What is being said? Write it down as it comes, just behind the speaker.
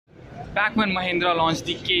back when Mahindra launched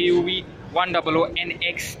the eKUV100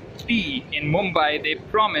 NXT in Mumbai, they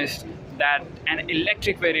promised that an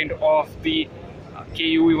electric variant of the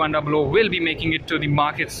eKUV100 will be making it to the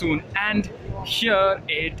market soon, and here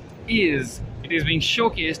it is. It is being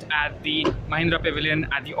showcased at the Mahindra Pavilion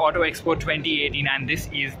at the Auto Expo 2018, and this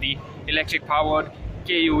is the electric powered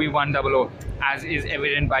eKUV100 as is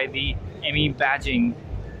evident by the ME badging.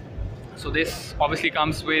 So this obviously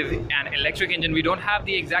comes with an electric engine. We don't have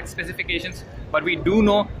the exact specifications, but we do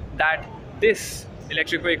know that this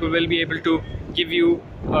electric vehicle will be able to give you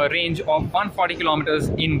a range of 140 kilometers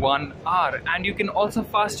in 1 hour, and you can also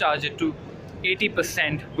fast charge it to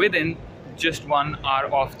 80% within just 1 hour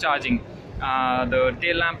of charging. The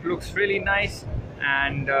tail lamp looks really nice,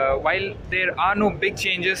 and while there are no big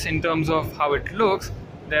changes in terms of how it looks,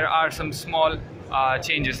 there are some small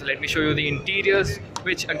changes. Let me show you the interiors,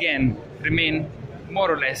 which again remain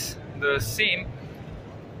more or less the same.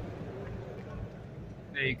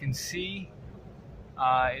 There you can see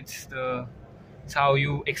it's how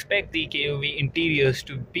you expect the eKUV interiors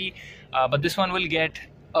to be, but this one will get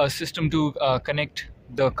a system to connect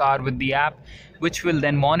the car with the app, which will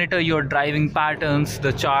then monitor your driving patterns,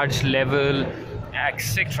 the charge level,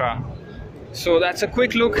 etc. So that's a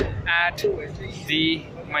quick look at the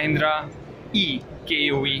Mahindra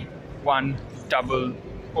eKUV100.